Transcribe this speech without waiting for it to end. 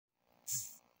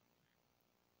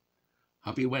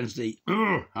Happy Wednesday.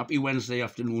 Happy Wednesday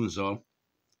afternoons, all.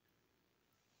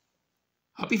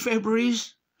 Happy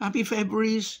February's. Happy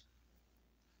February's.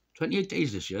 28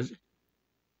 days this year, is it?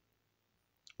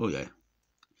 Oh, yeah.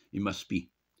 It must be.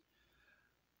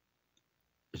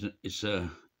 It's a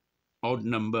odd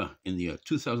number in the year.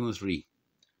 2003.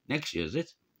 Next year, is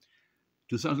it?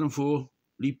 2004,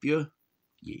 leap year?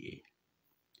 Yeah.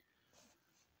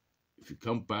 If you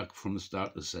count back from the start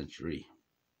of the century,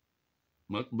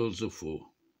 multiples of 4.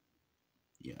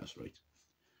 Yeah, that's right.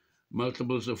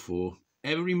 Multiples of 4.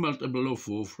 Every multiple of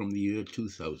 4 from the year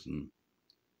 2000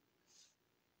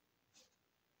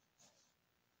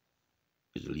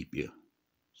 is a leap year.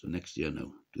 So next year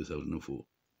now, 2004.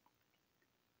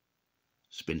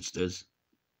 Spinsters.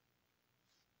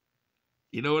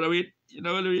 You know what I mean? You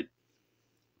know what I mean?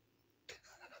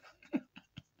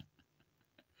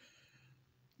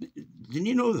 Didn't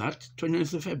you know that?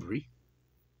 29th of February?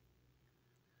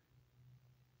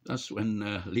 That's when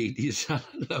ladies are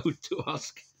allowed to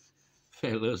ask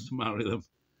fellas to marry them,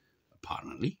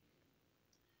 apparently.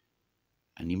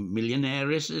 Any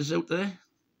millionairesses out there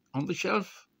on the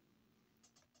shelf?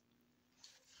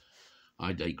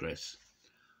 I digress.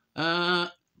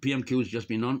 PMQ's just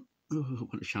been on. Oh,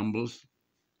 what a shambles.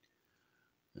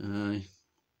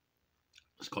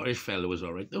 Scottish fellow was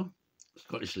all right, though.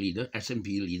 Scottish leader, SNP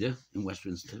leader in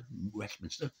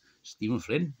Westminster, Stephen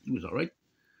Flynn, he was all right.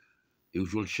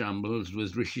 Usual shambles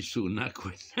with Rishi Sunak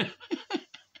with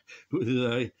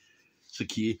Sir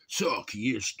Keir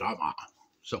Starmer,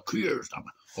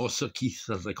 or Sir Keith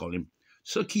as I call him,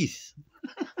 Sir Keith,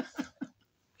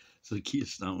 Sir Keir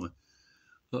Starmer.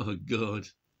 Oh God,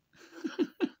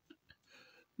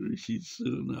 Rishi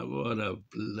Sunak, what a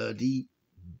bloody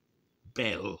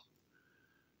bell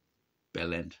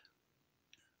end.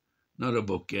 Not a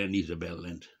bookend, he's a bell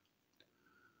end.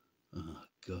 Oh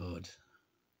God.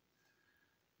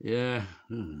 Yeah,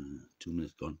 2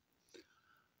 minutes gone.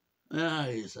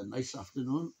 It's a nice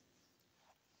afternoon.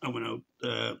 I went out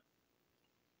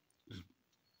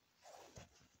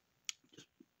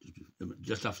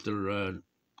just after around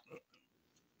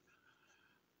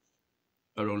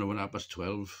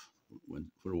 12:30.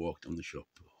 Went for a walk down the shop.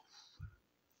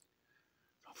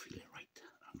 Not feeling right.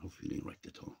 I'm not feeling right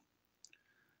at all.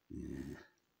 Yeah.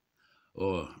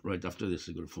 Oh, right after this,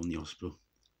 I got to phone the hospital.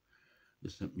 They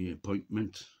sent me an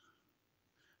appointment.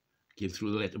 Came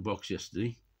through the letterbox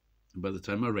yesterday. And by the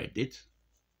time I read it,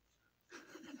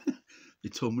 they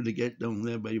told me to get down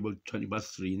there by about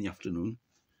 3:20 in the afternoon.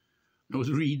 I was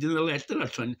reading the letter.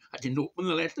 I didn't open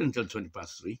the letter until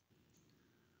 3:20.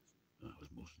 I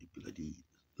was mostly bloody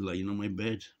lying on my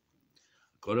bed.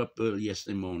 I got up early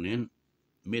yesterday morning,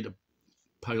 made a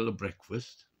pile of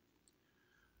breakfast,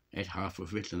 ate half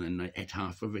of it, and then I ate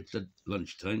half of it at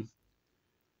lunchtime.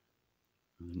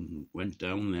 And went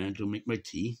down there to make my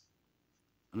tea.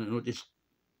 And I noticed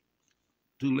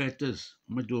 2 letters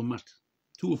on my doormat.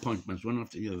 2 appointments, one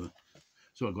after the other.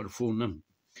 So I got to phone them.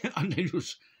 And I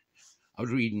was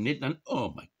reading it, and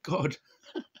oh my God,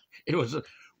 it was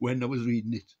when I was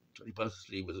reading it.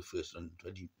 3:20 was the first one.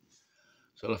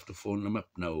 So I'll have to phone them up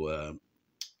now.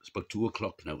 It's about 2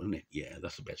 o'clock now, isn't it? Yeah,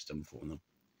 that's the best time to phone them.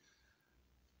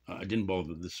 I didn't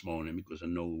bother this morning because I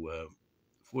know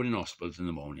phoning hospitals in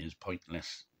the morning is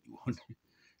pointless.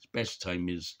 Its best time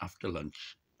is after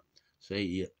lunch.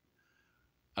 Say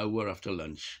hour after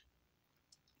lunch.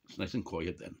 It's nice and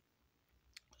quiet then.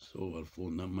 So I'll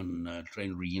phone them and try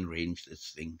and rearrange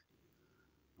this thing.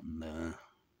 And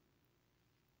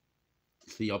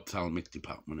it's the ophthalmic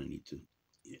department I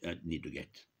need to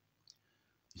get.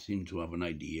 They seem to have an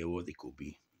idea what they could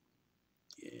be.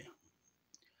 Yeah.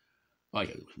 Oh yeah,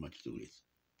 there was much to it.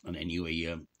 And anyway,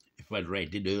 if I'd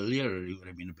read it earlier, it would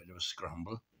have been a bit of a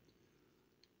scramble.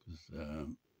 Because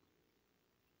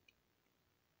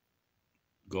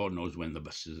God knows when the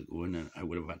buses are going, and I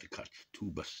would have had to catch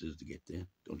 2 buses to get there,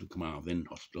 down to Carmarthen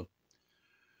Hospital.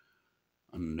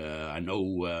 And I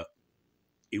know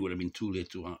it would have been too late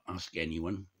to ask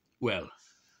anyone. Well,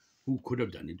 who could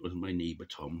have done it? It was my neighbour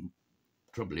Tom.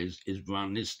 Trouble is, his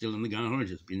van is still in the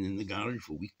garage. It's been in the garage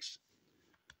for weeks.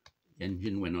 The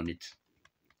engine went on it.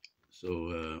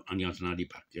 So, and he hasn't had it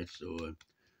packed yet. So,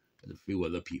 there's a few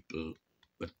other people,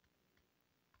 but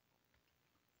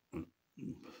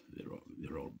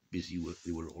they're all busy.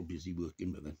 They were all busy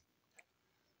working with them.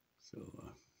 So,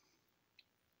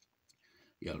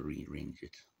 yeah, I'll rearrange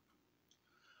it.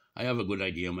 I have a good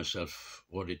idea myself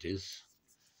what it is,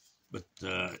 but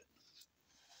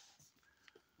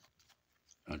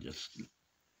I'll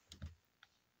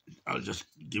just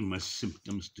give my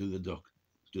symptoms to the doctor.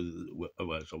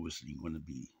 Well, it's obviously going to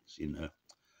be seeing a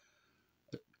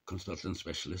consultant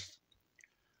specialist.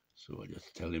 So I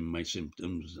just tell him my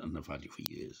symptoms, and I've had it for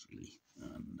years, really.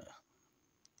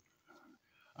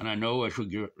 And I know I should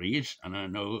give it reads, and I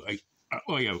know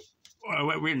oh yeah,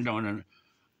 I went down and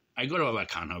I got over a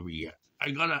can of beer. I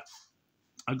got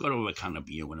over a can of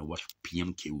beer when I watched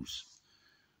PMQs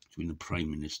between the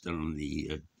Prime Minister and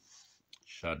the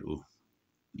shadow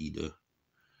leader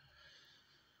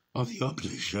of the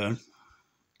opposition.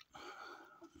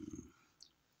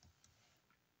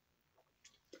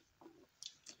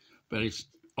 But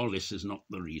all this is not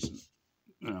the reason.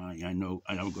 I know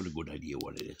I've got a good idea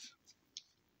what it is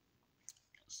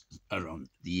around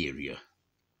the area,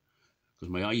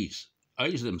 because my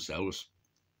eyes themselves,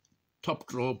 top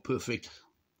drawer, perfect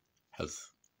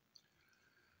health.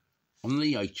 On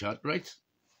the eye chart, right,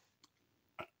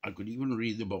 I could even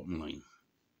read the bottom line.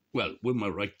 Well, with my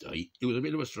right eye, it was a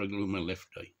bit of a struggle with my left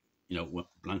eye. You know,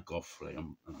 blank off, like,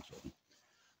 and that sort of thing.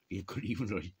 You could even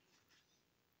read.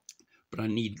 But I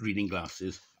need reading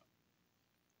glasses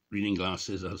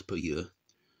as per year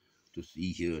to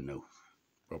see here now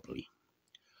properly.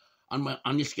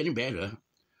 And it's getting better.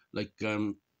 Like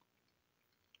I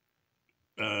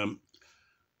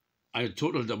had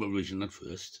total double vision at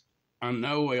first, and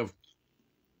now I have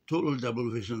total double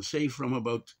vision, say from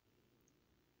about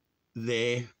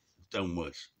there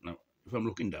downwards. Now, if I'm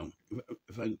looking down,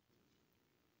 if I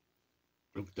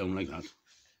look down like that,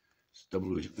 it's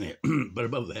double vision there. But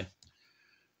above there,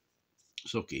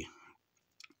 it's okay.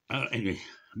 Anyway,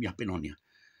 I'm yapping on you.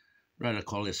 Right, I'll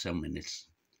call this 7 minutes.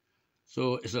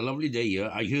 So it's a lovely day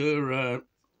here. I hear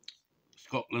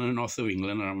Scotland and north of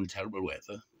England are having terrible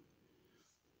weather.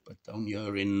 But down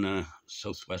here in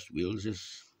southwest Wales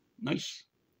is nice,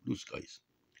 blue skies.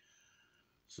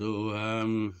 So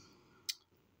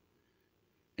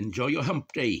enjoy your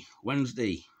hump day,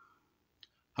 Wednesday.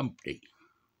 Hump day,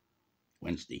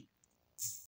 Wednesday.